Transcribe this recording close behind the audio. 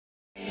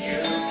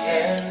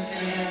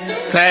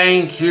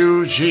Thank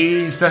you,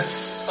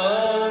 Jesus.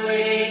 O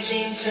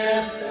raging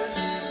tempest,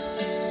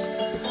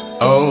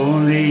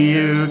 Only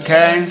you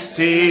can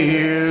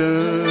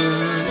still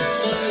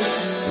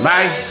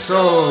my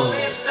soul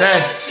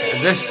thirsts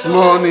this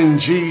morning,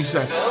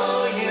 Jesus.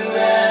 know you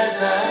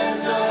as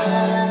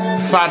I know.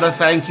 Father,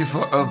 thank you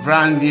for a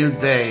brand new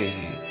day.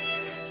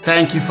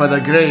 Thank you for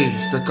the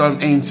grace to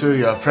come into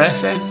your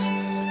presence.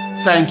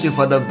 Thank you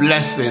for the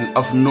blessing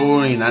of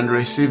knowing and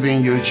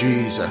receiving you,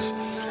 Jesus.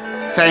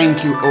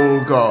 Thank you,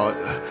 oh God.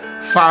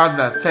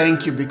 Father,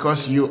 thank you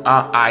because you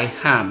are I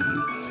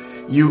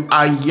am. You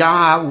are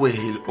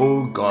Yahweh,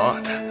 oh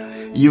God.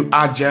 You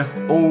are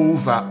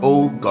Jehovah,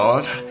 oh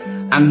God,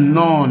 and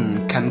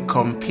none can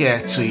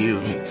compare to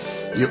you.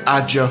 You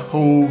are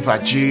Jehovah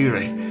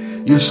Jireh.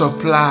 You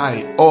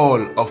supply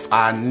all of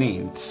our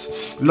needs.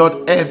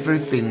 Lord,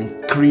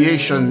 everything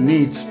creation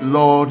needs,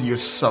 Lord, you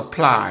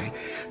supply.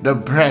 The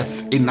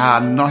breath in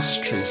our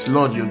nostrils,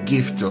 Lord, you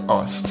give to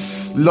us.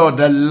 Lord,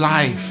 the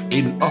life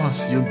in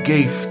us you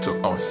gave to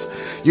us.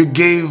 You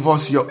gave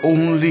us your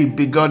only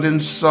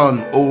begotten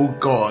Son, O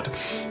God.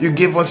 You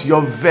gave us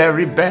your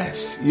very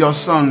best, your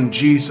Son,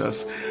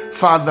 Jesus.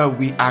 Father,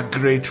 we are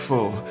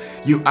grateful.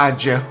 You are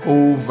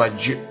Jehovah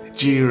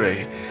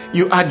Jireh.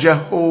 You are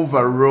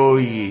Jehovah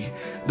Roi,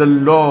 the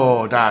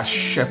Lord our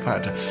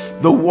shepherd,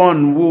 the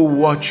one who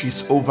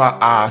watches over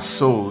our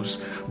souls.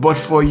 But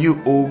for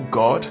you, O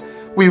God,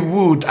 we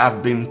would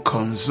have been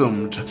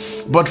consumed.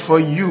 But for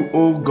you,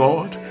 O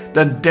God,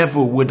 the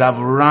devil would have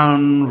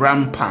run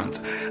rampant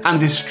and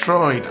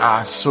destroyed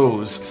our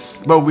souls.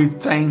 But we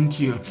thank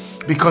you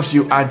because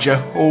you are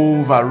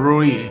Jehovah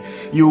Roi.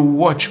 You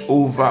watch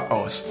over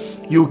us.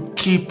 You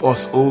keep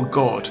us, O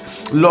God,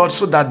 Lord,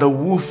 so that the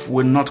wolf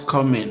will not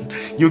come in.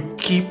 You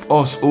keep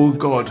us, O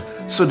God,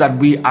 so that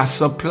we are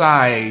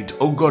supplied,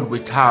 O God,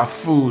 with our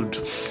food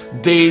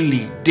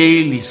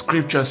daily.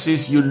 Scripture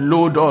says you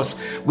load us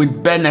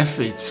with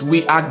benefits.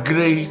 We are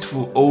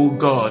grateful, O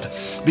God,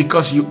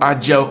 because you are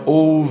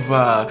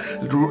Jehovah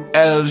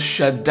El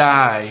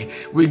Shaddai.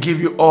 We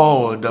give you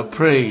all the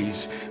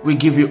praise. We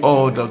give you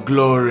all the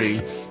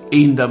glory.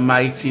 In the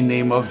mighty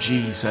name of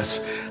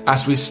Jesus,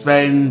 as we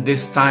spend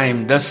this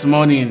time, this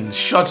morning,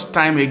 short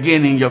time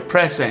again in your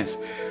presence,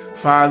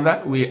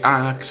 Father, we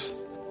ask,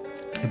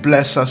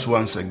 bless us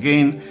once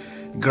again,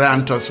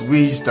 grant us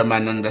wisdom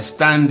and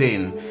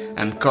understanding,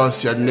 and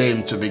cause your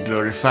name to be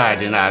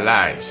glorified in our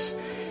lives.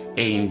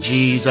 In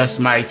Jesus'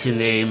 mighty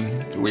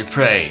name, we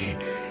pray.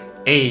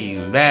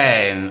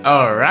 Amen.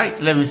 All right,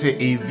 let me say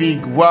a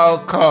big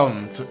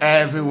welcome to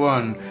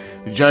everyone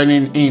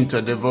joining into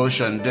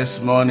devotion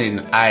this morning.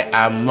 I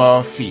am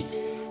Murphy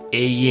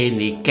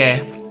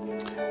Eyenike.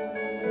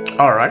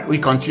 All right, we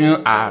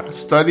continue our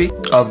study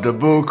of the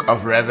book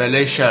of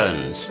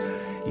Revelations.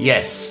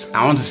 Yes,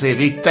 I want to say a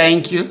big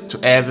thank you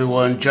to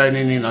everyone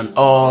joining in on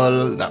all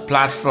the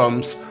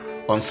platforms,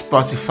 on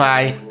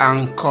Spotify,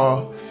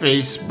 Anchor,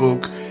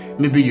 Facebook.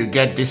 Maybe you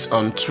get this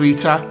on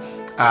Twitter,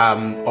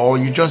 or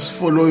you just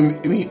follow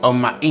me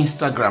on my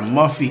Instagram,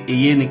 Murphy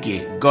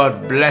Eyenike.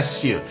 God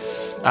bless you.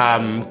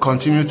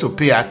 Continue to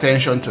pay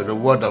attention to the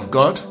word of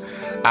God,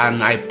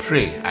 and I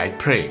pray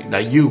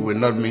that you will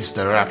not miss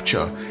the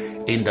rapture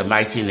in the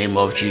mighty name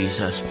of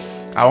Jesus.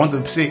 I want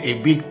to say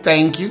a big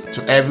thank you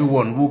to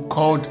everyone who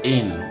called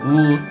in,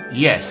 who,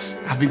 yes,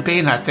 have been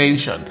paying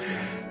attention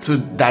to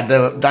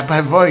that my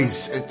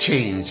voice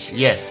changed.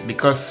 Yes,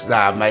 because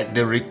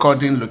the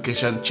recording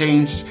location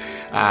changed.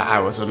 I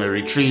was on a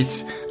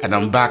retreat and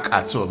I'm back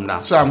at home now,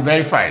 so I'm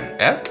very fine.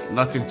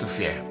 Nothing to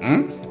fear.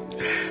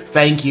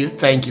 Thank you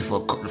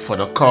for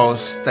the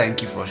calls.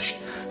 Thank you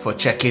for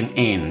checking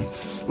in.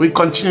 We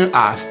continue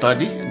our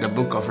study, the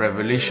book of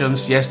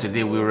Revelations.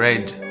 Yesterday we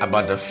read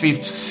about the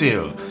fifth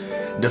seal,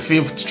 the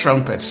fifth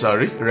trumpet,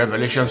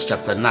 Revelations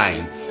chapter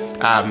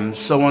 9.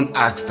 Someone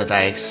asked that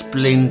I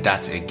explain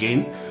that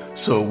again.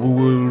 So we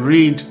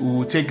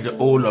will take the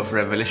whole of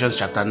Revelations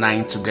chapter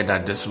 9 together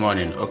this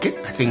morning. Okay?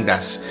 I think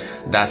that's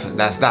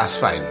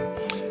fine.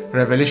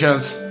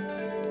 Revelations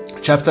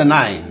chapter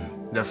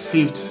 9, the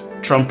fifth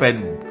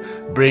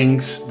trumpet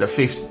brings the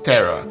fifth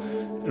terror.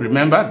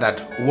 Remember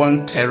that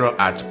one terror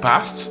had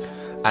passed,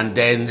 and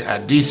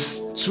then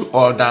these two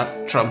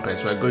other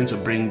trumpets were going to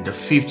bring the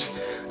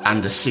fifth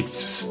and the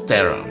sixth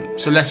terror.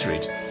 So let's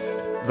read.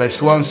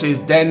 Verse 1 says,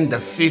 Then the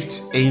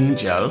fifth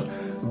angel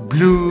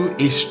blew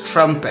his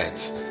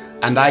trumpet,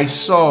 and I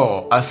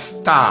saw a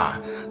star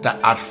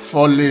that had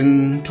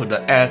fallen to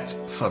the earth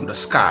from the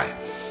sky,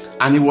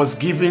 and he was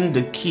given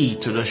the key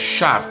to the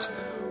shaft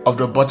of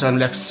the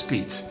bottomless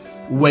pit.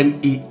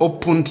 When he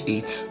opened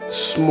it,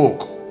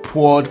 smoke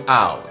poured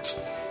out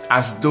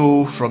as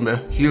though from a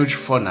huge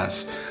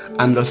furnace,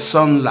 and the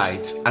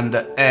sunlight and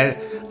the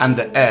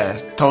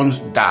air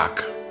turned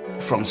dark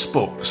from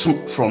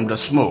the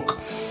smoke.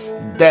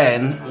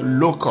 Then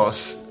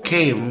locusts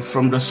came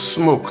from the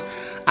smoke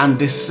and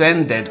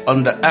descended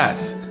on the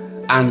earth,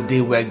 and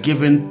they were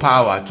given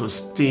power to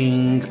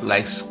sting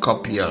like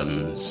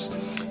scorpions.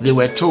 They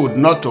were told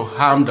not to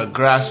harm the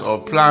grass or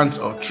plants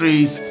or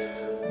trees,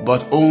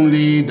 but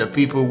only the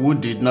people who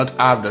did not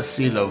have the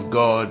seal of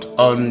God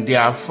on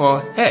their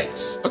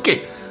foreheads.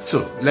 Okay,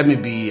 so let me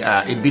be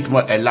a bit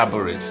more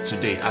elaborate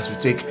today as we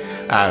take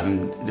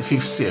the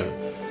fifth seal.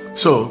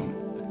 So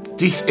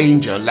this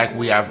angel, like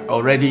we have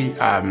already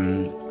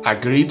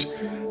agreed,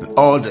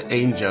 all the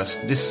angels,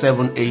 these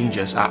 7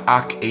 angels are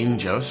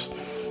archangels.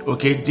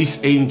 Okay,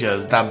 these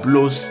angels that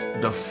blows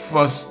the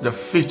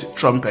 5th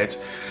trumpet,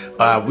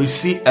 we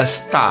see a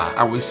star,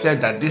 and we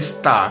said that this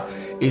star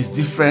is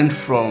different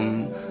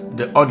from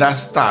the other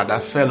star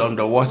that fell on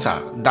the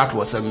water. That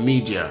was a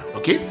meteor.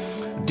 Okay,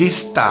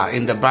 this star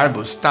in the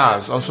Bible,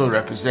 stars also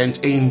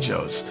represent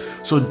angels.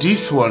 So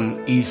this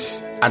one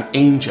is an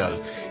angel.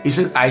 He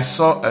says, I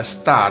saw a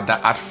star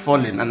that had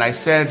fallen, and I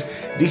said,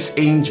 this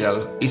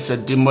angel is a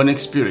demonic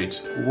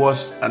spirit,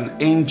 was an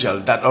angel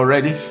that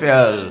already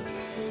fell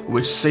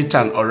with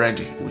Satan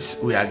already.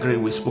 We agree,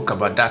 we spoke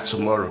about that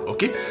tomorrow.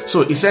 Okay,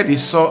 so he said he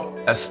saw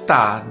a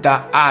star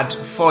that had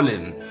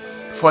fallen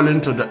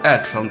to the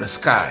earth from the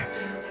sky,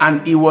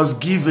 and it was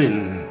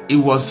then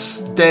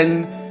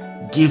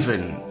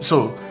given.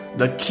 So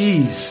the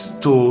keys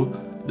to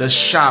the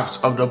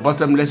shaft of the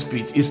bottomless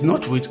pit is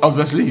not with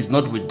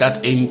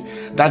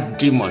that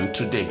demon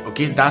today.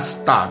 Okay, that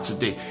star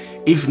today.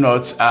 If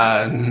not,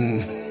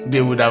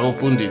 they would have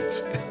opened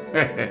it.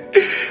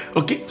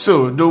 Okay,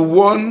 so the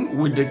one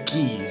with the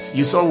keys,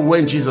 you saw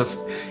when Jesus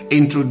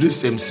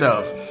introduced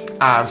himself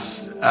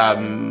as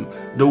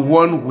the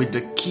one with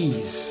the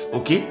keys.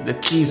 Okay, the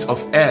keys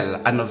of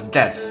hell and of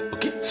death.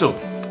 Okay, so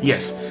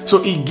yes,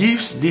 so he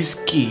gives this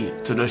key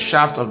to the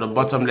shaft of the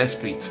bottomless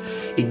pit.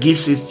 He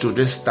gives it to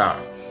this star,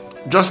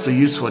 just to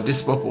use for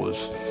this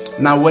purpose.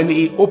 Now, when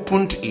he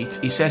opened it,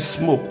 he says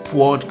smoke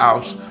poured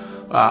out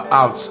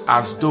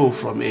as though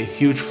from a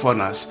huge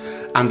furnace,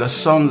 and the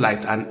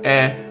sunlight and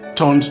air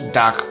turned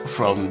dark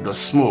from the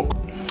smoke.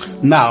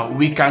 Now,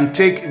 we can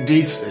take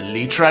this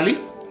literally,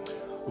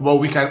 but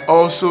we can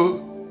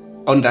also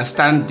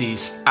understand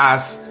this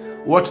as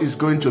what is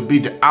going to be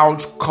the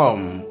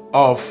outcome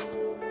of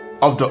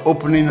the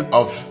opening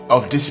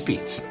of this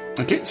pit.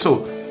 Okay,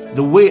 so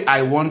the way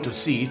I want to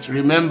see it,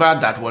 remember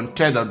that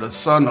 1/3 of the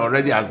sun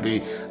already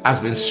has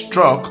been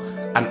struck,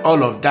 and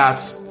all of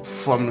that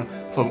from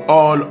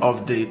all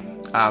of the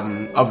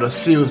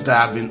seals that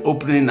have been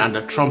opening and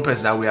the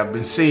trumpets that we have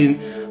been seeing.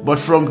 But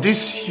from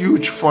this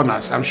huge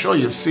furnace, I'm sure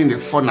you've seen a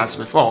furnace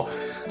before,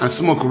 and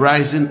smoke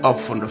rising up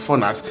from the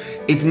furnace,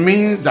 it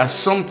means that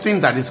something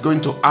that is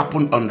going to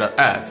happen on the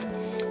earth.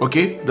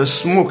 Okay, the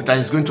smoke that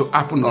is going to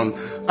happen on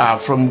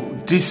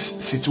from this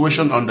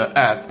situation on the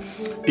earth,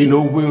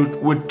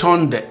 will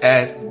turn the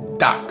air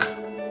dark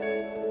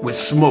with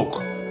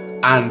smoke,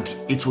 and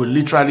it will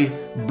literally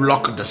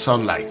block the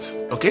sunlight.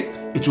 Okay,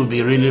 it will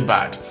be really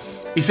bad.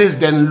 It says,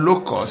 then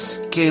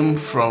locusts came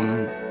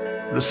from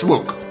the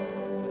smoke.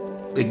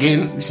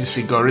 Again, this is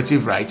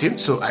figurative writing,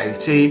 so I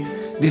say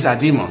these are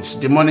demons,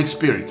 demonic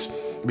spirits,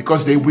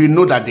 because they will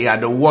know that they are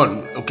the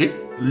one, okay,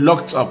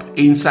 locked up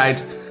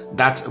inside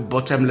that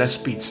bottomless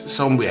pit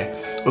somewhere.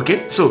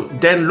 Okay, so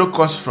then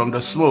locusts from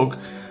the smoke,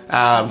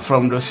 and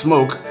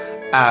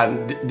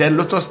then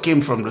locusts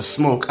came from the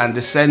smoke and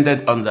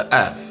descended on the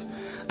earth,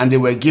 and they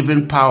were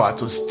given power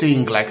to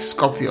sting like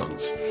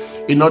scorpions.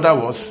 In other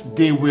words,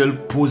 they will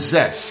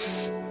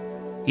possess.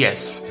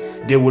 Yes,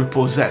 they will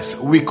possess.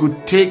 We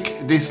could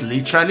take this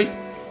literally,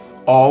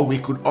 or we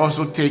could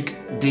also take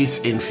this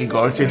in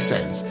figurative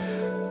sense.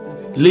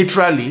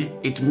 Literally,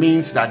 it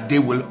means that they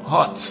will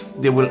hurt.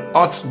 They will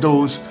hurt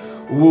those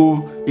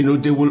who,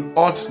 they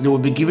will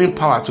be given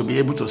power to be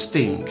able to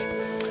sting.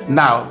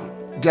 Now,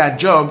 their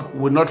job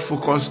will not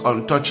focus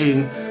on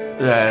touching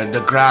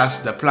the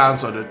grass, the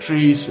plants, or the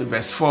trees,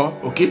 verse 4,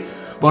 okay?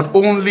 But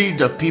only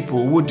the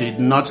people who did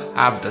not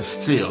have the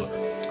seal.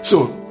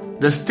 So,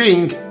 the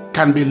sting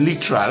can be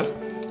literal,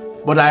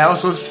 but I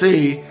also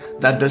say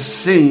that the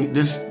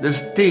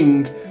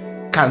sting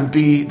can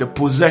be the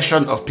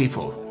possession of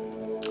people.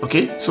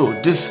 Okay, so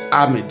this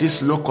army,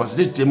 this locusts,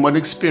 these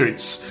demonic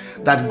spirits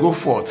that go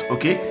forth,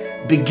 okay,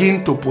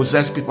 begin to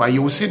possess people. And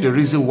you will see the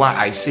reason why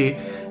I say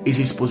it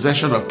is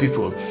possession of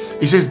people.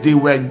 It says they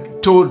were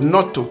told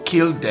not to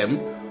kill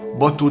them,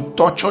 but to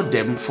torture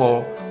them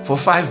for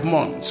 5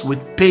 months with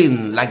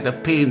pain, like the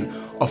pain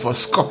of a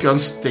scorpion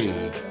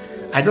sting.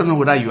 I don't know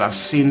whether you have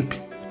seen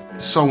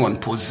someone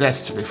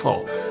possessed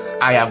before.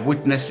 I have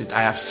witnessed it.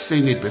 I have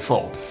seen it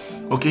before.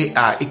 Okay,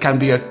 it can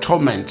be a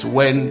torment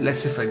when, let's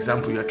say, for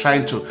example, you're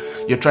trying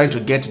to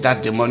get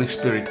that demonic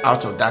spirit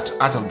out of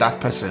that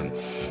person.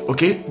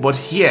 Okay, but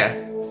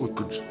here we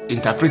could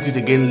interpret it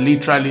again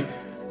literally.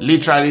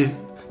 Literally,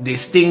 they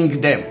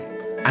sting them,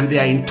 and they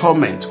are in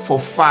torment for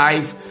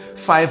five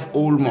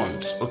whole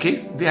months.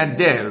 Okay, they are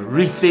there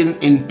writhing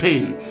in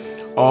pain,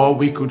 or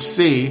we could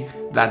say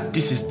that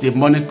this is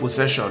demonic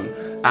possession,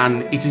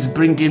 and it is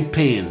bringing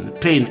pain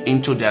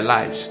into their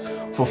lives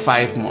for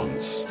 5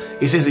 months.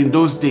 It says in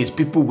those days,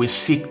 people will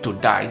seek to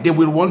die. They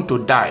will want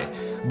to die,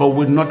 but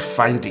will not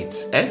find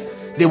it.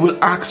 They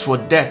will ask for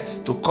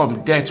death to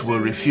come. Death will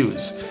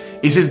refuse.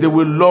 It says they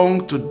will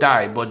long to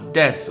die, but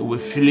death will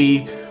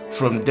flee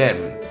from them.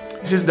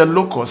 It says the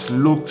locusts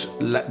looked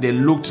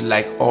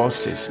like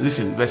horses.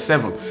 Listen, verse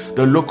 7.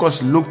 The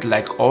locusts looked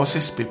like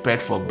horses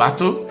prepared for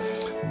battle.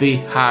 They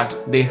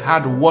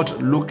had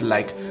what looked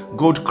like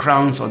gold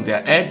crowns on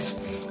their heads,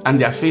 and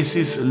their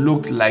faces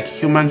looked like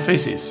human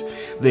faces.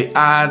 They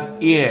had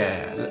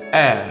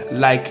hair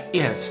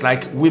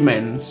like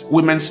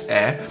women's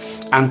hair,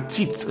 and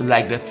teeth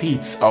like the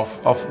teeth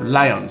of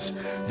lions.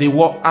 They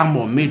wore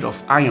armor made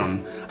of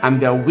iron, and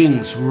their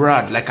wings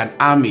roared like an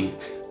army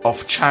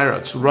of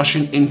chariots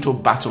rushing into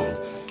battle.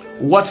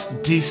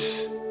 What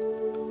this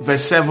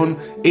verse 7,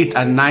 8,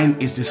 and 9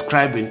 is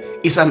describing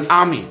is an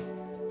army.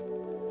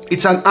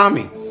 It's an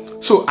army.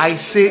 So I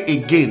say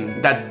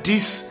again that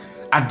these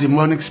are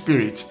demonic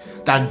spirits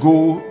that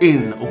go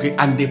in, okay,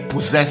 and they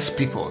possess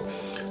people.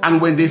 And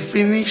when they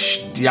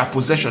finish their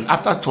possession,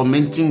 after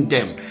tormenting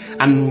them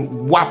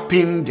and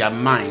warping their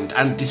mind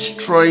and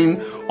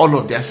destroying all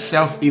of their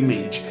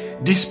self-image,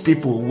 these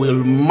people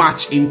will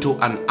march into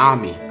an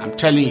army. I'm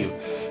telling you.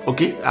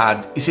 Okay,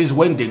 it says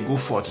when they go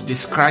forth,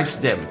 describes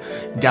them.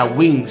 Their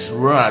wings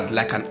roared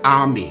like an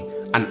army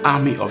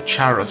of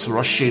chariots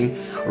rushing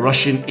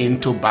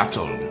into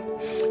battle.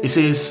 It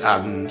says,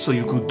 so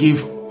you could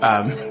give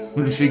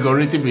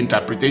figurative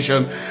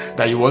interpretation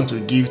that you want to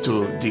give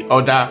to the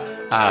other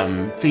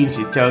things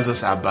it tells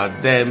us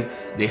about them.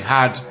 They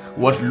had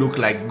what looked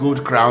like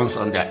gold crowns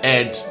on their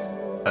head.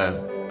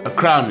 A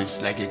crown is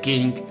like a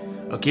king.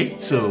 Okay,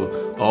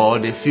 so or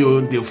they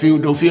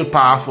feel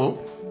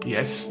powerful.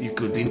 Yes, you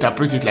could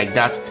interpret it like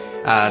that.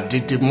 The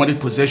demonic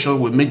possession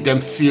will make them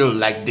feel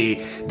like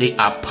they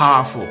are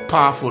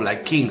powerful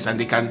like kings, and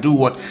they can do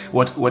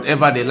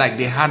whatever they like.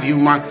 They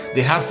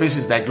had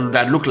faces that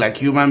look like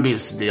human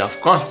beings. They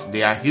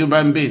are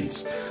human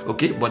beings.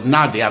 Okay, but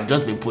now they have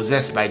just been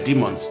possessed by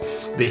demons.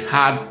 They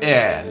had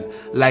hair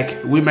like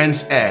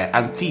women's hair,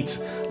 and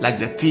teeth like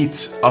the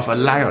teeth of a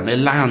lion. A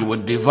lion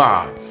would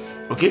devour.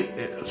 Okay,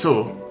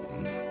 so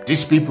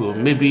these people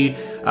maybe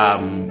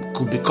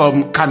could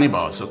become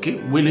cannibals, okay,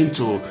 willing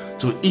to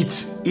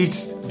eat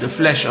the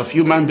flesh of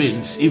human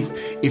beings.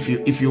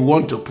 If you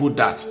want to put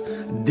that,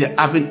 they're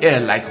having hair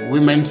like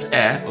women's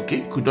hair,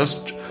 okay, could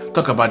just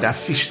talk about their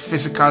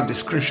physical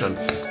description.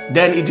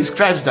 Then it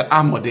describes the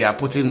armor they are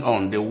putting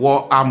on. They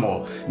wore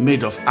armor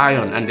made of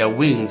iron, and their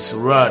wings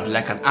roared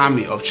like an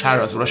army of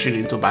chariots rushing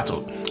into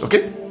battle.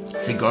 Okay,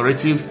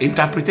 figurative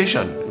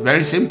interpretation,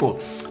 very simple.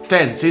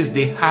 10 says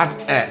they had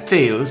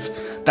tails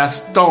that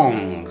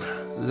stung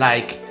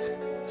like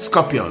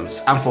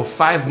scorpions, and for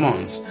 5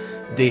 months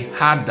they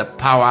had the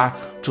power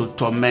to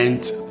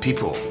torment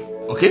people.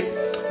 Okay,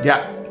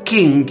 their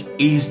king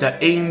is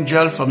the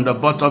angel from the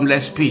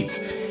bottomless pit.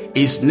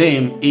 His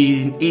name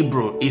in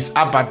Hebrew is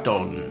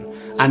Abaddon,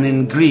 and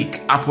in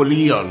Greek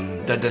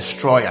Apollyon, the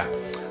destroyer.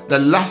 The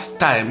last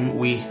time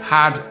we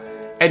had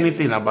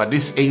anything about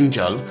this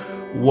angel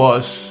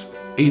was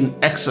in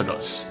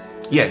Exodus.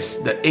 Yes,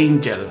 the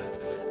angel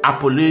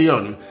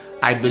Apollyon,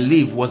 I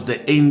believe, was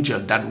the angel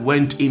that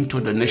went into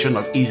the nation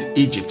of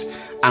Egypt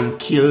and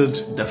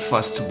killed the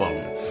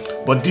firstborn.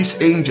 But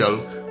this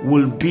angel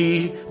will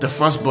be the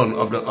firstborn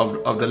of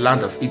the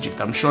land of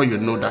Egypt. I'm sure you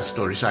know that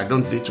story, so I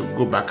don't need to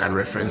go back and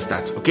reference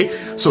that. Okay,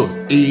 so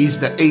he is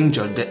the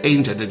angel,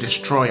 the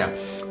destroyer.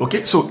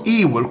 Okay, so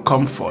he will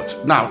come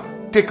forth. Now,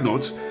 take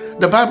note,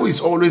 the Bible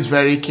is always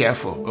very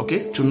careful,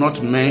 okay, to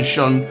not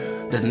mention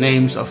the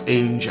names of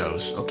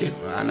angels. Okay,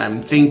 and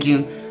I'm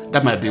thinking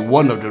that might be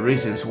one of the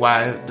reasons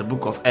why the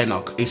book of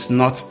Enoch is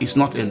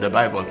not in the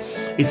Bible.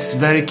 It's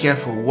very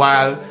careful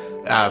while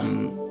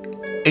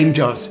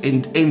angels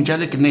and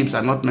angelic names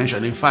are not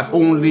mentioned. In fact,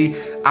 only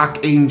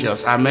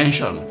archangels are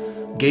mentioned.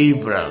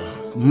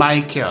 Gabriel,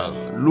 Michael,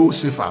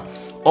 Lucifer,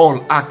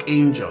 all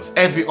archangels.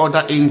 Every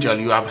other angel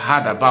you have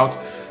heard about,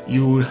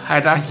 you will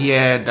either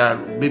hear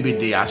that maybe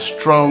they are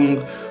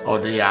strong or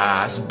they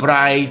are as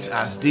bright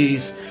as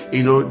this.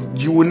 You know,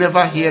 you will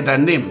never hear their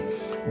name.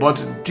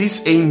 But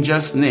this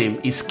angel's name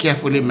is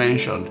carefully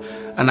mentioned,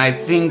 and I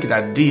think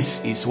that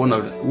this is one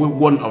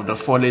of the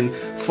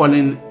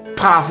fallen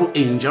powerful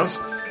angels,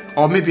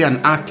 or maybe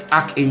an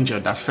archangel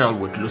that fell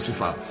with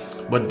Lucifer.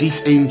 But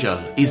this angel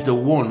is the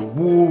one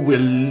who will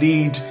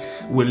lead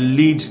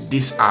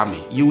this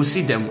army. You will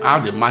see them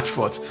how they march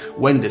forth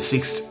when the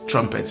sixth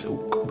trumpet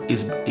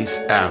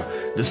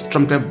this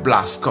trumpet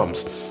blast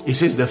comes. It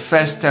says the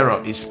first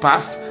terror is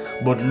past,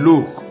 but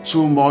look,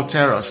 2 more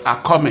terrors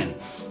are coming.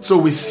 So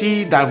we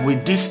see that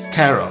with this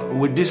terror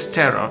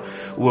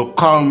will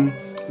come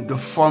the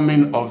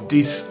forming of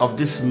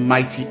this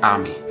mighty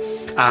army.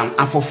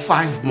 And for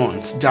 5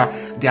 months,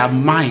 their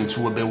minds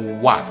will be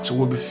warped,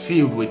 will be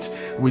filled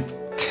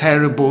with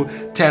terrible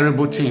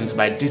things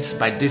by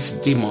these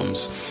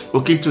demons.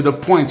 Okay, to the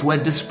point where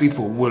these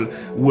people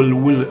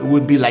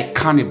will be like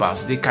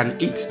cannibals. They can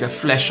eat the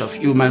flesh of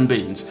human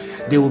beings.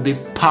 They will be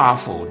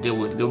powerful. They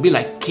will be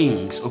like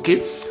kings.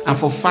 Okay, and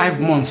for 5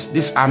 months,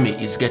 this army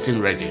is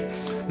getting ready.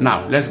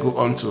 Now, let's go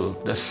on to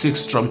the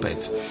 6th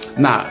trumpet.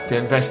 Now,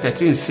 the verse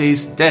 13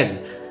 says,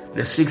 then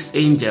the 6th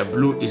angel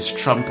blew his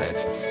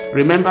trumpet,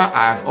 Remember,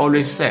 I've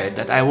always said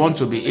that I want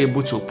to be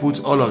able to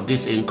put all of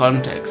this in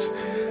context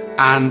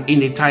and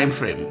in a time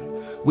frame.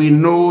 We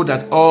know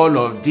that all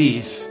of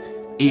this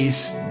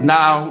is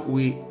now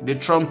the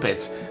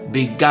trumpet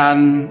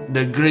began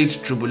the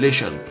great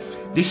tribulation.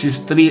 This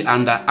is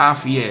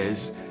 3.5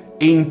 years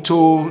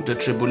into the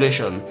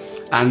tribulation,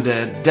 and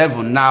the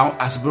devil now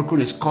has broken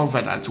his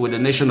covenant with the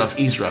nation of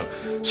Israel.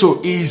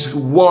 So he's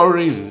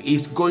warring,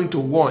 he's going to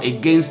war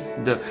against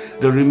the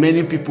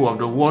remaining people of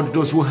the world,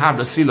 those who have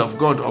the seal of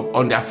God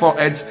on their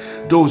foreheads,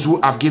 those who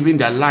have given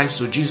their lives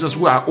to Jesus,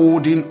 who are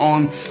holding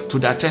on to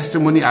their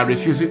testimony and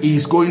refusing.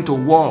 He's going to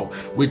war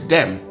with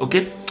them,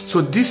 okay?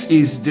 So this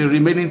is the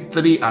remaining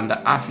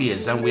 3.5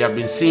 years, and we have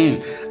been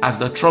seeing as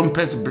the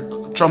trumpet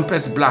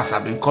blasts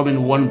have been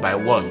coming one by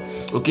one.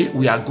 Okay,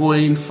 we are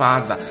going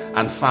farther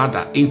and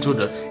farther into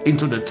the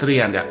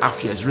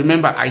 3.5 years.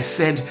 Remember, I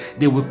said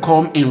they will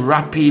come in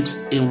rapid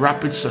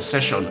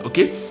succession.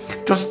 Okay,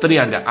 just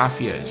 3.5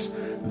 years.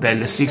 Then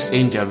the sixth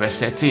angel, verse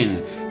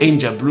 13,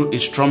 angel blew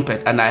his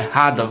trumpet, and I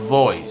heard a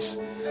voice.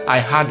 I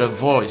heard a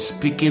voice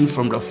speaking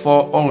from the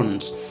four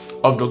horns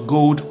of the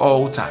gold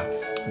altar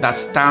that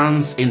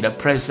stands in the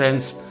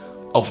presence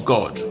of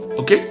God.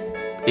 Okay,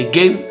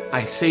 again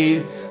I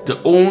say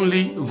the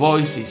only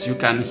voices you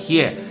can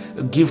hear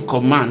give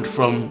command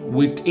from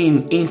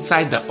within,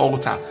 inside the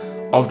altar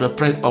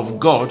of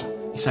God,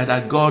 is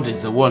that God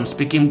is the one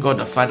speaking, God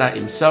the Father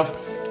himself,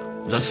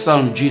 the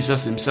Son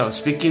Jesus himself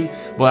speaking.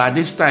 But at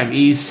this time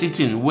he is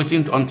sitting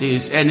waiting until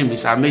his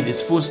enemies are made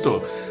his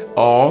footstool,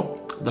 or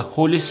the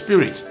Holy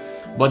Spirit.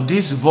 But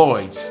this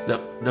voice,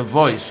 the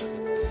voice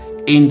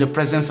in the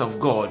presence of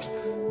God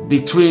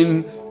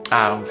between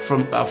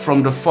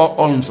from the four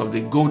horns of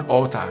the gold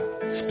altar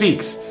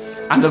speaks.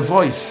 And the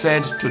voice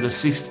said to the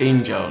sixth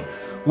angel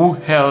who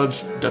held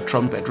the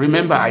trumpet.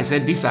 Remember, I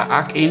said these are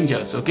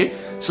archangels, okay?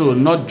 So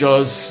not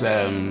just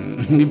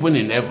even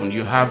in heaven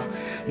you have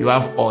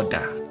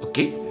order,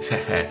 okay?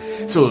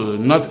 So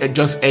not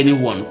just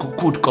anyone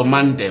could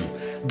command them.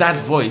 That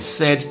voice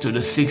said to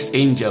the sixth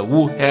angel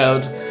who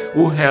held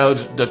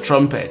the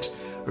trumpet,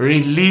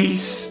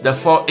 release the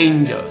four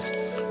angels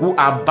who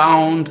are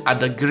bound at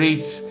the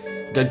great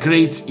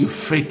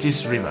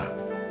Euphrates River.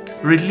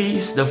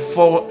 Release the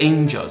four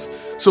angels.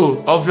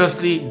 So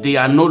obviously they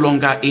are no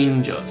longer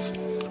angels.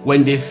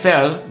 When they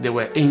fell, they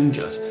were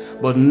angels,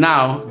 but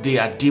now they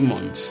are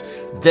demons.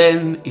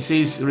 Then it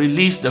says,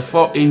 release the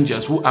four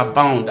angels who are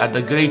bound at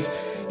the great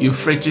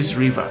Euphrates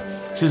River.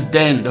 It says,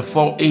 then the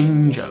four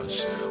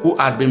angels who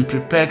had been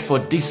prepared for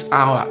this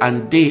hour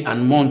and day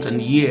and month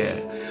and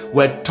year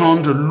were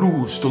turned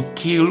loose to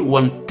kill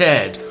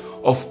 1/3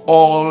 of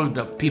all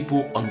the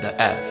people on the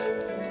earth.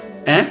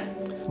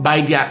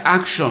 By their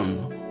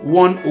action,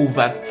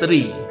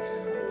 1/3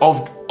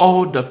 of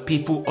all the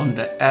people on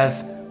the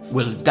earth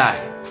will die.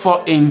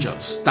 4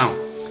 angels. Now,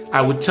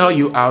 I will tell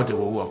you how they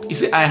will work. You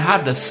see, I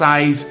had the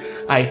size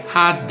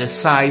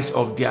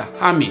of their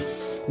army,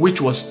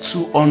 which was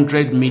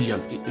 200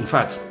 million. In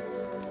fact,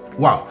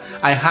 wow,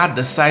 I had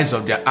the size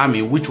of their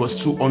army, which was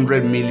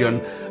 200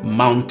 million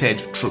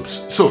mounted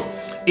troops. So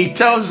it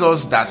tells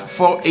us that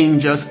 4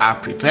 angels are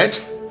prepared.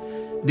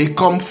 They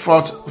come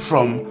forth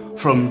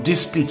from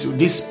this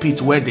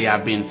pit where they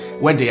have been,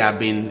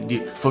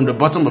 from the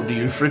bottom of the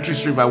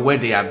Euphrates River where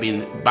they have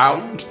been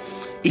bound.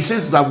 It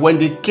says that when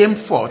they came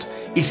forth,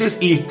 it says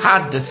he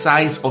had the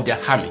size of their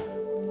army.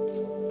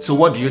 So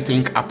what do you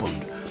think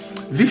happened?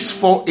 These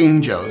 4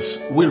 angels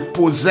will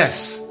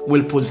possess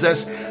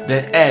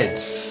the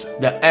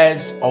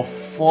heads of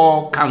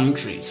 4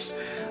 countries.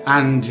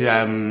 And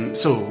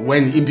so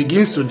when he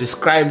begins to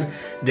describe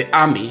the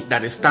army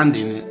that is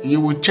standing, you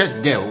will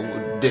check there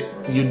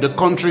the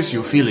countries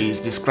you feel he is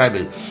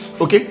describing.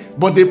 Okay,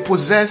 but they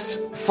possess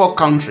 4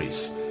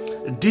 countries.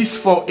 These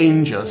 4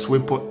 angels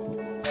will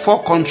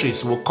 4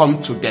 countries will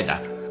come together,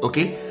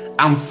 okay,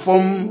 and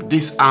form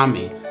this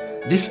army.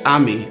 This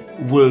army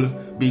will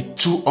be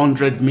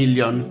 200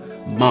 million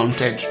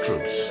mounted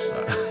troops.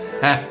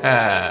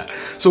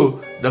 So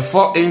the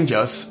 4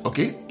 angels,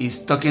 okay, is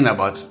talking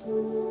about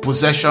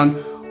possession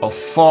of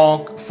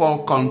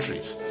 4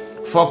 countries.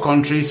 4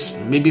 countries,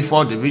 maybe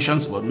 4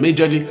 divisions, but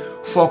majorly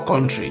 4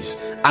 countries.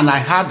 And I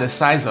had the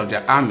size of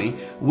their army,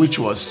 which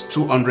was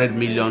 200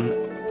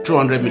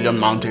 million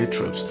mounted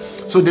troops.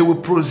 So they will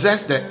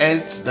possess the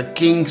heads, the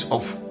kings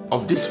of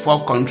these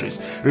 4 countries.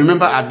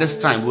 Remember, at this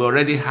time we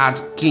already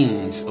had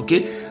kings,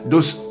 okay?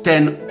 Those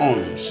 10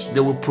 horns, they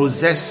will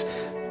possess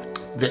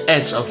the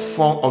heads of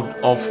 4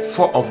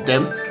 of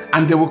them,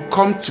 and they will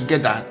come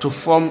together to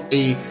form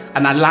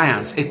an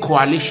alliance, a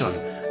coalition.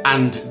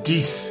 And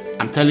this,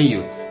 I'm telling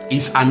you,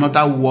 is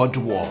another world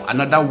war.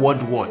 Another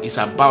world war is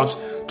about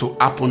to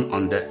happen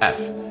on the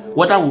earth.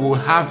 Whether we will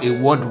have a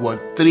World War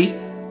III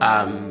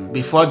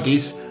before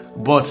this,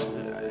 but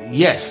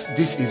yes,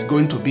 this is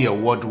going to be a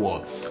world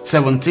war.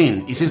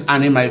 17. It says,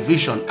 and in my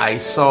vision I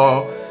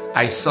saw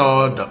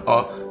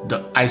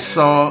the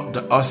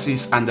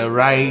horses and the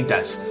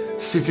riders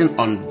sitting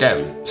on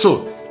them.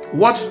 So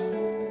what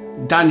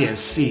Daniel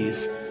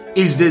sees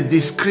is the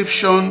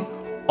description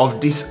of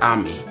this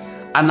army.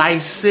 And I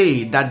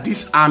say that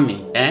this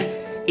army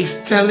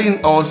is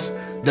telling us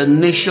the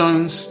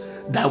nations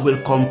that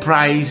will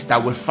comprise,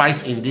 that will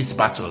fight in this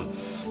battle.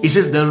 It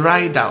says the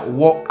rider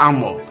wore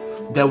armor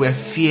that were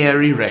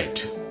fiery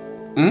red.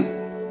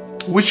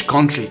 Which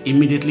country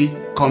immediately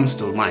comes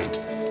to mind?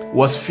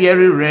 Was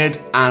fiery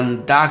red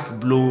and dark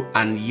blue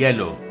and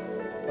yellow.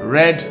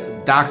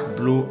 Red, dark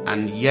blue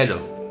and yellow.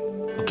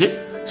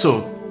 Okay,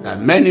 so there are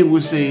many who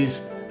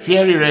says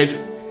fiery red,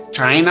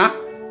 China.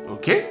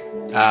 Okay,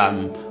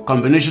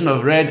 combination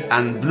of red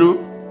and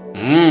blue.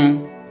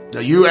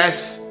 The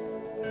US,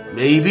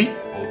 maybe.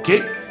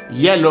 Okay,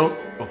 yellow.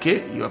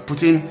 Okay, you are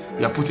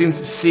putting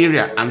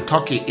Syria and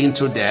Turkey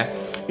into there.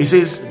 It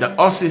says the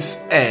horses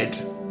head.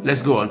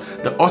 Let's go on.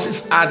 The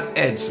horses had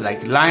heads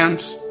like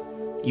lions.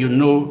 You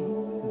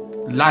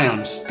know,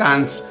 lion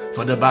stands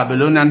for the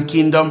Babylonian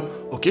kingdom.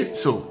 Okay,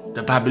 so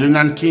the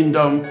Babylonian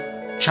kingdom,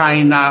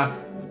 China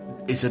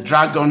is a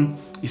dragon.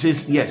 It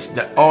says, yes,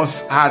 the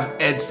horse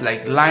had heads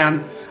like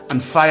lion,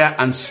 and fire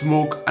and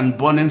smoke and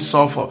burning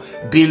sulfur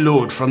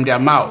billowed from their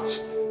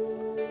mouths.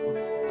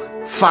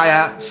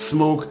 Fire,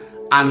 smoke,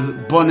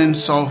 and burning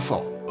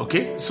sulfur.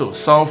 Okay, so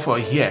sulfur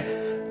here,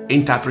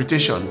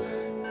 interpretation.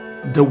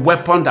 The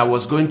weapon that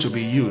was going to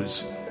be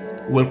used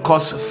will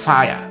cause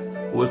fire,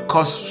 will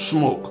cause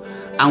smoke,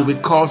 and will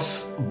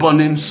cause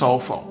burning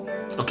sulfur.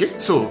 Okay,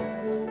 so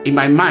in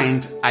my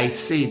mind, I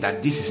say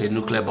that this is a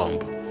nuclear bomb.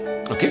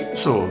 Okay,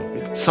 so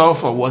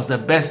sulfur was the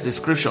best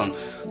description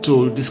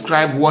to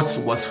describe what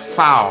was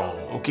foul,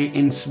 okay,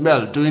 in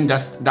smell during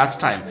that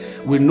time.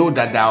 We know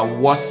that there are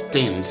worse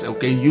things,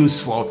 okay,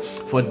 used for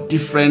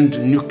different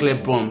nuclear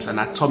bombs and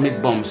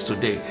atomic bombs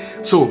today.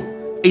 So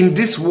in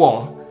this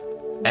war,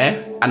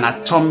 an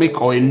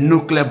atomic or a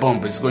nuclear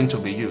bomb is going to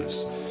be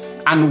used.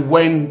 And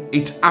when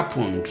it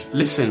happened,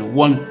 listen,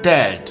 one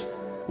third,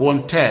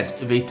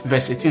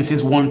 verse 18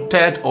 says,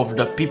 1/3 of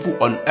the people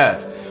on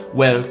earth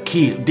were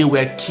killed. They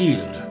were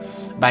killed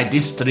by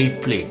these 3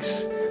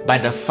 plagues, by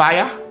the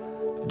fire,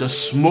 the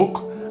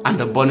smoke, and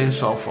the burning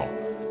sulfur.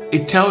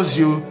 It tells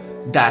you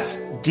that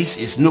this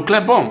is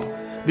nuclear bomb.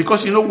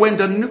 Because you know, when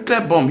the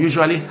nuclear bomb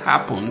usually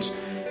happens,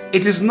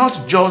 it is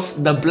not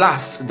just the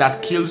blast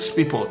that kills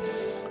people.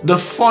 The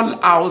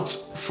fallout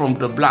from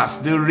the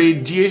blast, the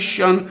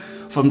radiation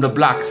from the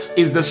blast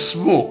is the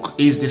smoke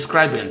is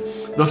describing.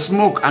 The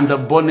smoke and the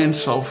burning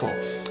sulfur.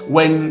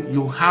 When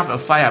you have a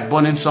fire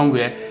burning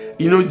somewhere,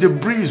 you know, the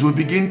breeze will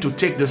begin to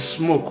take the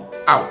smoke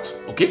out.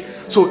 Okay?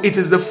 So it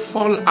is the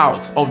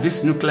fallout of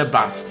this nuclear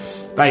blast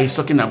that he's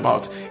talking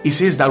about. He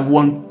says that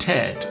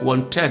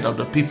 1/3 of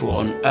the people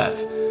on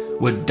earth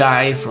will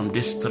die from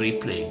these 3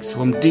 plagues,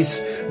 from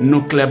this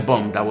nuclear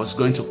bomb that was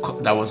going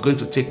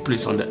to take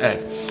place on the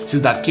earth. It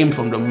says that came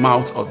from the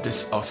mouth of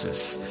these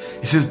horses.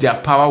 It says their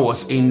power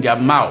was in their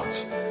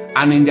mouth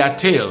and in their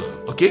tail.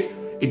 Okay,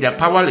 if their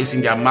power is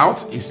in their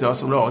mouth, it's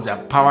also their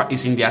power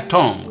is in their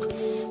tongue.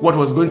 What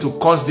was going to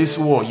cause this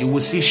war? You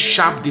will see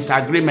sharp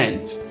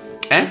disagreement.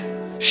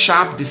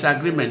 Sharp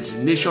disagreement.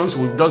 Nations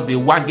will just be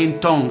wagging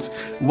tongues,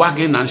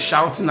 wagging and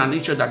shouting at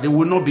each other. They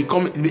will not be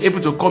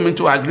able to come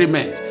into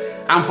agreement.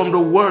 And from the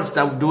words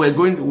that were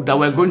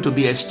going to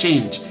be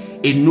exchanged,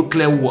 a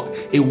nuclear war,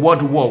 a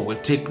world war will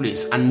take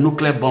place, and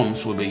nuclear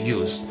bombs will be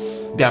used.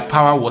 Their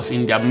power was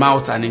in their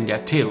mouth and in their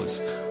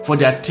tails, for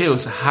their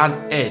tails had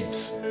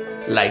heads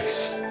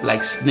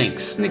like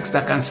snakes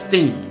that can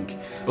sting.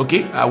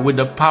 Okay, with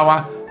the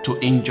power to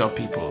injure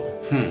people.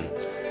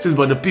 It says,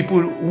 but the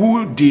people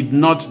who did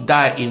not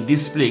die in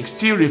this plague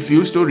still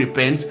refused to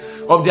repent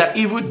of their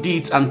evil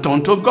deeds and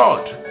turn to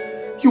God.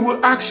 You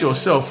will ask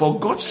yourself, for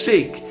God's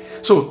sake.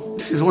 So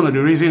this is one of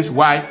the reasons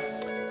why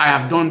I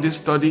have done this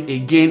study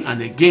again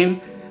and again,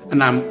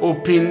 and I'm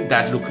hoping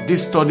that, look,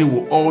 this study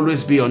will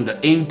always be on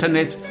the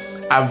internet,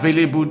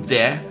 available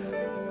there,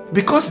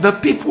 because the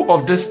people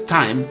of this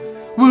time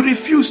will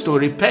refuse to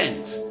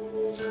repent.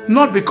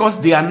 Not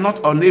because they are not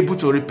unable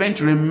to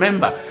repent.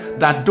 Remember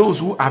that those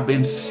who have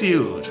been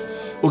sealed,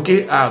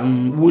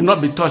 will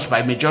not be touched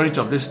by majority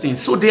of these things.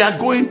 So they are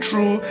going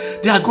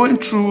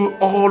through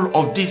all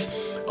of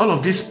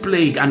this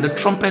plague and the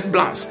trumpet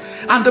blast.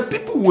 And the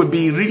people will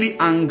be really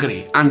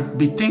angry and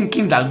be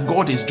thinking that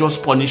God is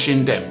just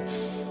punishing them.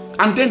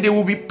 And then they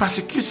will be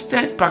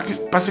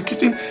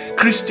persecuting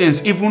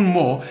Christians even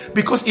more,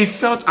 because it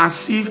felt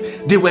as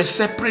if they were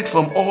separate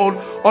from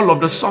all of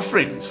the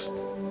sufferings.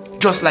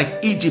 Just like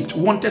Egypt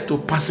wanted to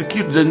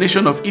persecute the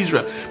nation of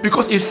Israel,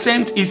 because it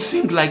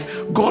seemed like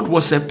God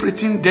was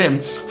separating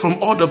them from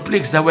all the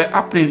plagues that were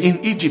happening in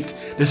Egypt.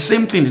 The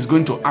same thing is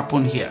going to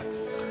happen here.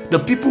 The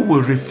people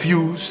will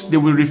refuse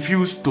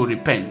to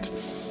repent.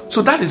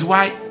 So that is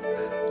why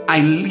I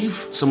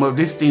leave some of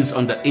these things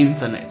on the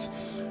internet,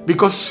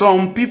 because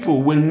some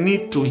people will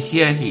need to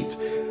hear it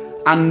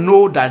and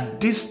know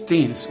that these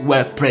things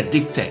were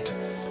predicted.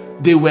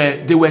 They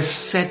were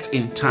set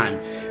in time.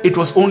 It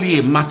was only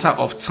a matter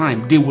of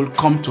time. They will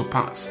come to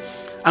pass.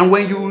 And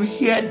when you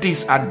hear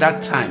this at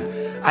that time,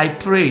 I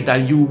pray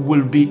that you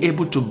will be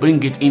able to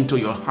bring it into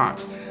your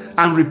heart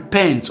and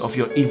repent of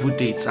your evil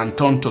deeds and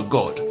turn to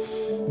God.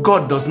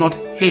 God does not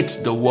hate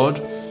the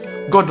world.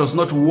 God does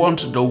not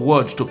want the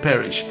world to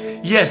perish.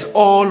 Yes,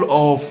 all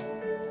of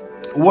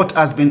what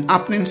has been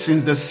happening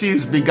since the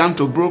seals began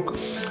to break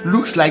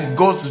looks like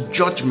God's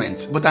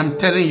judgment. But I'm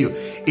telling you,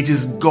 it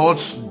is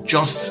God's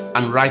just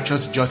and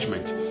righteous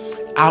judgment.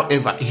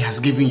 However, He has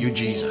given you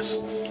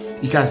Jesus.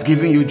 He has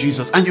given you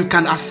Jesus. And you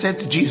can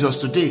accept Jesus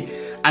today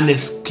and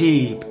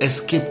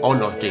escape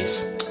all of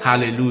this.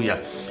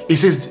 Hallelujah. It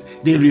says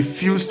they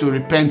refused to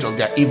repent of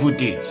their evil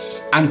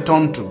deeds and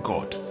turn to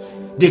God.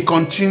 They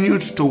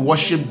continued to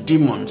worship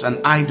demons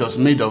and idols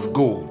made of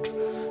gold,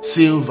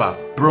 silver,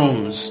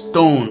 bronze,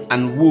 stone,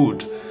 and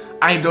wood.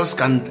 Idols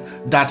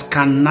that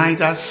can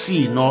neither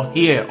see nor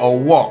hear or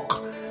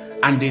walk.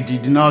 And they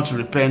did not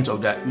repent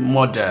of their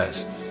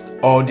murders,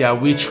 or their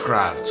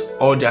witchcraft,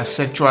 or their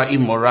sexual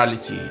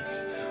immorality,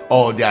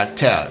 or their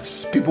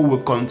thefts. People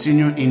will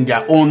continue in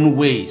their own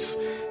ways,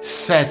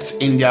 set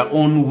in their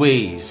own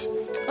ways.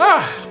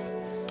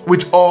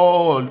 With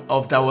all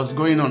of that was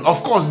going on.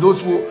 Of course,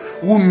 those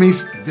who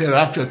missed the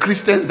rapture,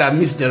 Christians that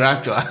missed the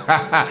rapture,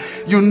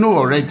 you know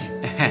already.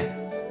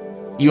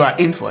 You are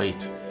in for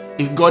it.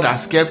 If God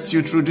has kept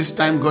you through this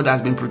time, God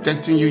has been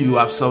protecting you, you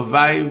have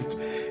survived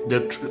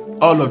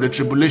all of the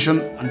tribulation,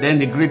 and then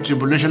the great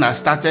tribulation has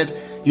started,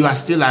 you are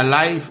still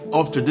alive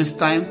up to this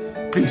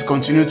time, please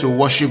continue to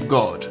worship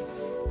God.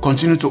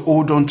 Continue to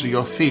hold on to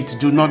your faith.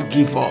 Do not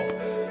give up.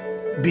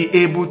 Be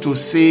able to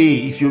say,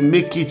 if you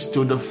make it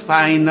to the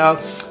final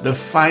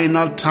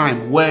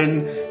time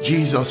when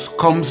Jesus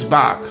comes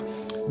back,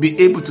 be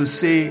able to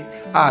say,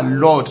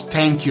 Lord,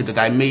 thank you that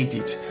I made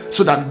it,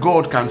 so that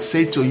God can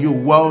say to you,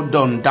 well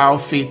done, thou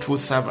faithful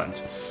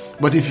servant.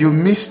 But if you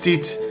missed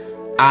it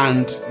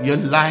and your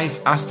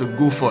life has to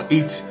go for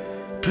it,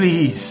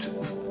 please,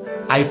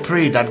 I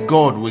pray that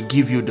God will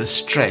give you the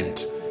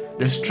strength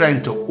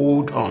to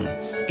hold on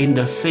in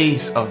the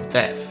face of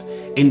death,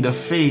 in the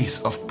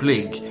face of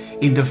plague,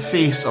 in the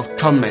face of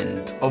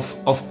torment, of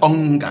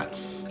hunger.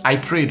 I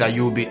pray that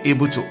you will be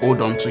able to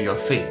hold on to your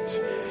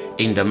faith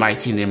in the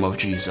mighty name of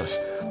Jesus.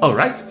 All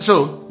right,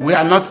 so we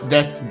are not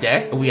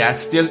there. We are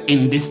still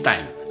in this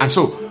time. And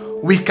so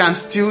we can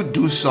still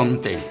do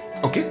something,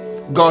 okay?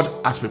 God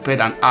has prepared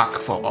an ark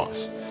for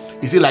us.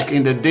 You see, like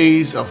in the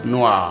days of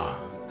Noah,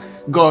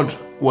 God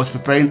was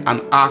preparing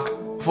an ark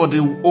for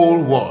the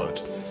whole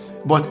world.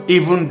 But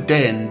even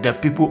then, the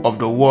people of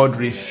the world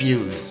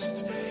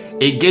refused.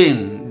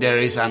 Again, there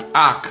is an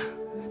ark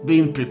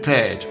being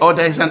prepared, or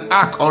there is an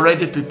ark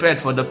already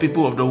prepared for the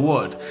people of the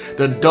world.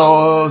 The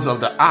doors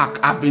of the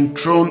ark have been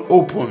thrown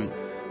open.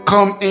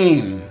 Come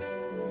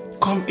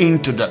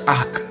into the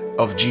ark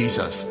of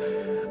Jesus.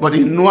 But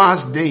in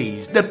Noah's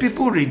days, the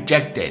people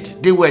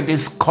rejected. They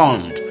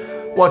scorned.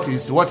 What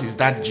is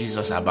that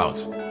Jesus about?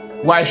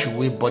 Why should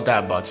we bother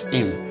about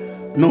him?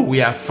 No,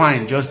 we are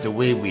fine just the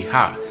way we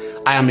are.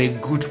 I am a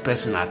good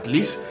person at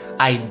least.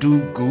 I do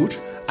good.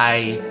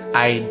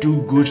 I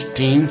do good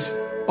things.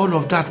 All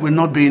of that will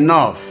not be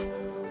enough.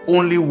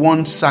 Only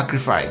one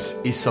sacrifice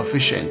is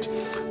sufficient.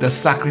 The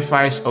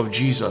sacrifice of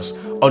Jesus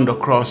on the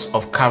cross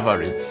of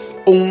Calvary.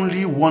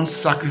 Only one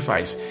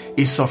sacrifice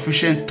is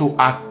sufficient to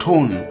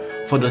atone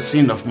for the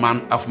sin of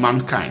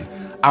mankind.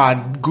 Our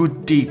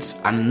good deeds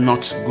are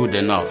not good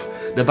enough.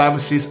 The Bible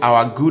says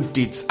our good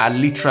deeds are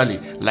literally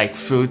like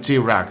filthy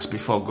rags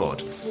before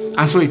God.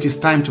 And so it is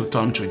time to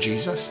turn to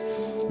Jesus.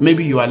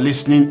 Maybe you are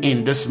listening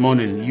in this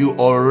morning. You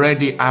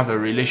already have a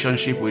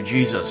relationship with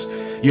Jesus.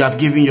 You have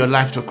given your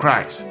life to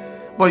Christ.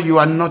 But you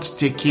are not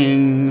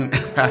taking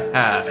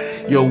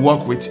your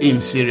walk with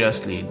Him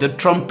seriously. The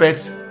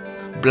trumpet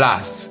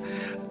blasts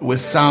will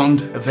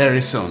sound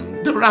very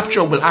soon. The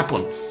rapture will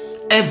happen.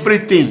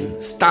 Everything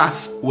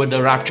starts with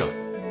the rapture.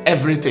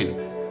 Everything.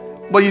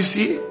 But you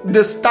see,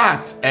 the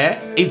start,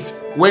 it's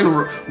when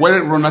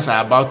runners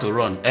are about to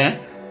run, the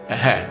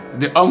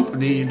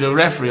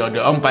referee or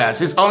the umpire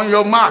says, on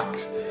your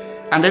marks.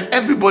 And then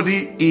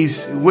everybody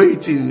is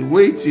waiting.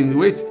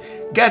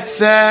 Get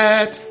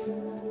set.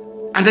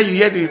 And then you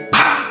hear the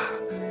pa,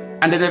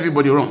 and then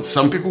everybody runs.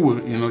 Some people will,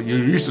 you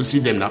used to see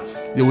them now.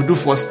 They will do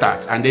false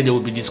start and then they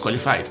will be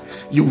disqualified.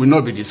 You will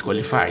not be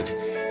disqualified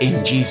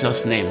in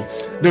Jesus' name.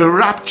 The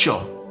rapture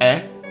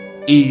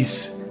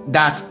is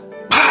that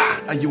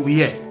pa that you will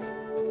hear.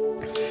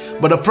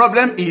 But the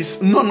problem is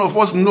none of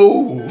us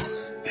know.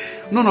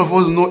 None of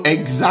us know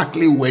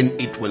exactly when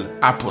it will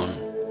happen.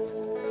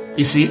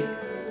 You see?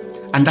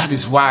 And that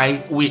is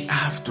why we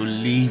have to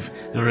live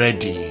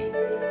ready.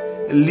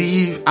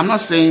 I'm not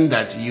saying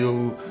that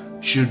you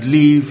should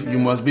live, you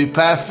must be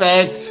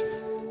perfect.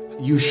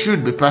 You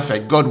should be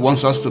perfect. God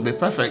wants us to be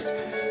perfect.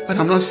 But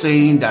I'm not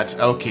saying that,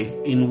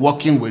 in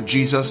walking with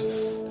Jesus,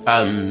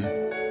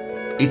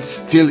 it's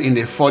still in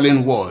a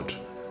fallen world.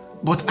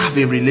 But have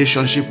a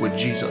relationship with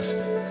Jesus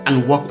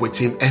and walk with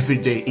Him every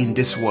day in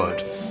this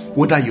world.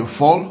 Whether you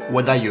fall,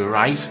 whether you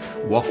rise,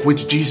 walk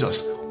with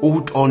Jesus.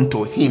 Hold on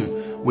to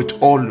Him with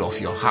all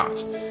of your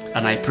heart.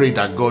 And I pray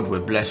that God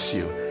will bless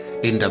you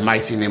in the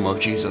mighty name of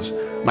Jesus.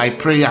 My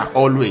prayer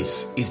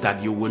always is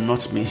that you will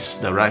not miss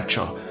the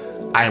rapture.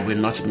 I will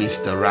not miss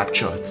the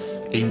rapture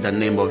in the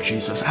name of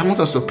Jesus. I want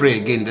us to pray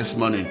again this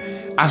morning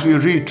as we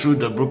read through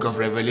the book of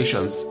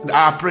Revelations.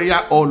 Our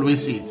prayer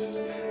always is,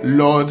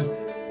 Lord,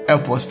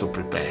 help us to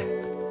prepare.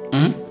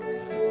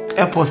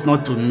 Help us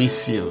not to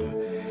miss you.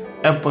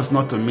 Help us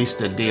not to miss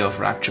the day of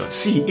rapture.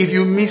 See, if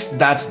you miss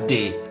that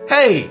day,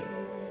 hey,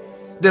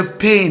 the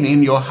pain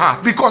in your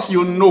heart, because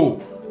you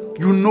know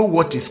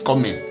what is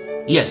coming.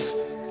 Yes,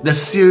 the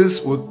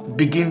seals will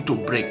begin to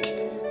break.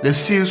 The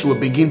seals will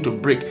begin to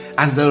break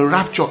as the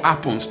rapture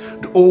happens.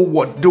 The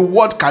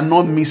world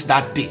cannot miss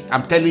that day.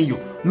 I'm telling you,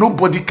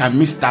 nobody can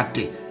miss that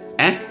day.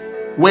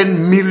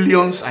 When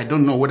millions, I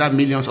don't know whether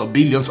millions or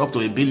billions, up to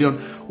a billion,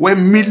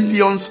 when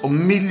millions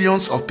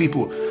of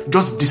people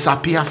just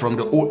disappear from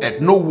the whole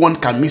earth, no one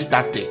can miss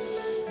that day.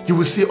 You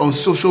will see on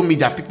social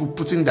media people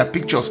putting their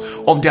pictures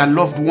of their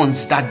loved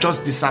ones that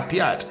just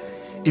disappeared.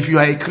 If you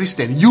are a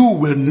Christian, you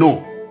will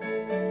know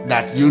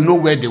that you know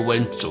where they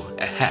went to.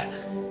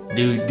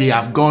 They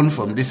have gone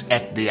from this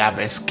earth. They have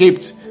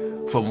escaped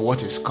from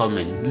what is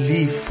coming.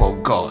 Live for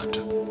God.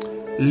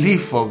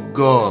 Live for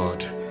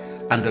God.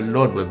 And the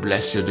Lord will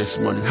bless you this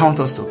morning. I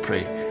want us to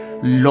pray.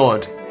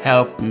 Lord,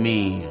 help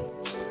me.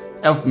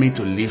 Help me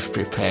to live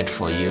prepared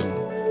for you.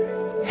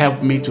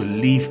 Help me to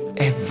live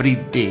every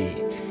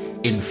day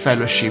in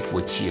fellowship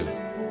with you.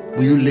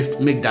 Will you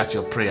make that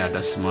your prayer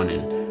this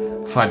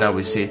morning? Father,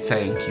 we say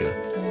thank you.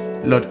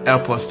 Lord,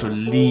 help us to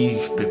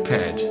live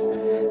prepared.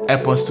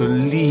 Help us to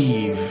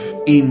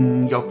live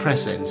in your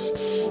presence.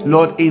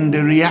 Lord, in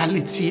the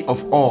reality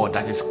of all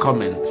that is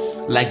coming,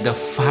 like the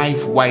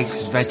 5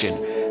 wise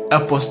virgins,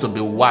 help us to be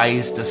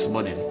wise this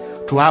morning,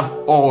 to have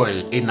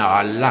oil in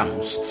our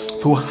lamps,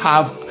 to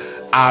have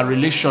our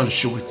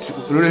relationship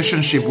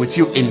with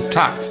you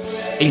intact,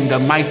 in the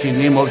mighty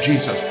name of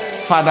Jesus.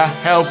 Father,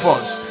 help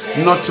us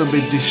not to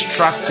be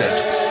distracted,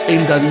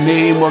 in the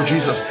name of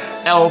Jesus.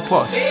 Help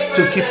us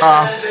to keep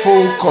our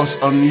focus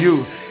on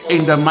you,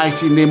 in the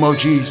mighty name of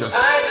Jesus.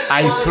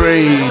 I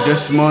pray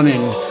this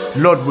morning,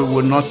 Lord, we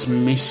will not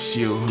miss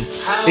you,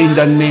 in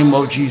the name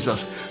of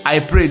Jesus. I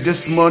pray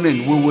this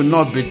morning we will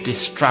not be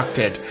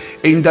distracted,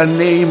 in the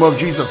name of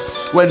Jesus.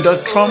 When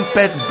the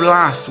trumpet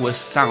blast will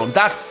sound,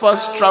 that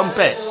first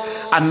trumpet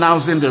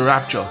announcing the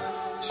rapture,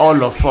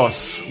 all of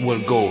us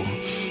will go,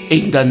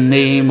 in the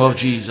name of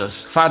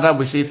Jesus. Father,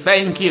 we say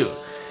thank you.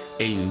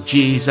 In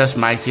Jesus'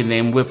 mighty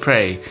name we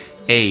pray.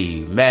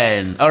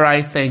 Amen. All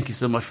right, thank you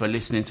so much for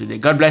listening today.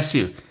 God bless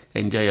you.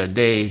 Enjoy your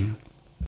day.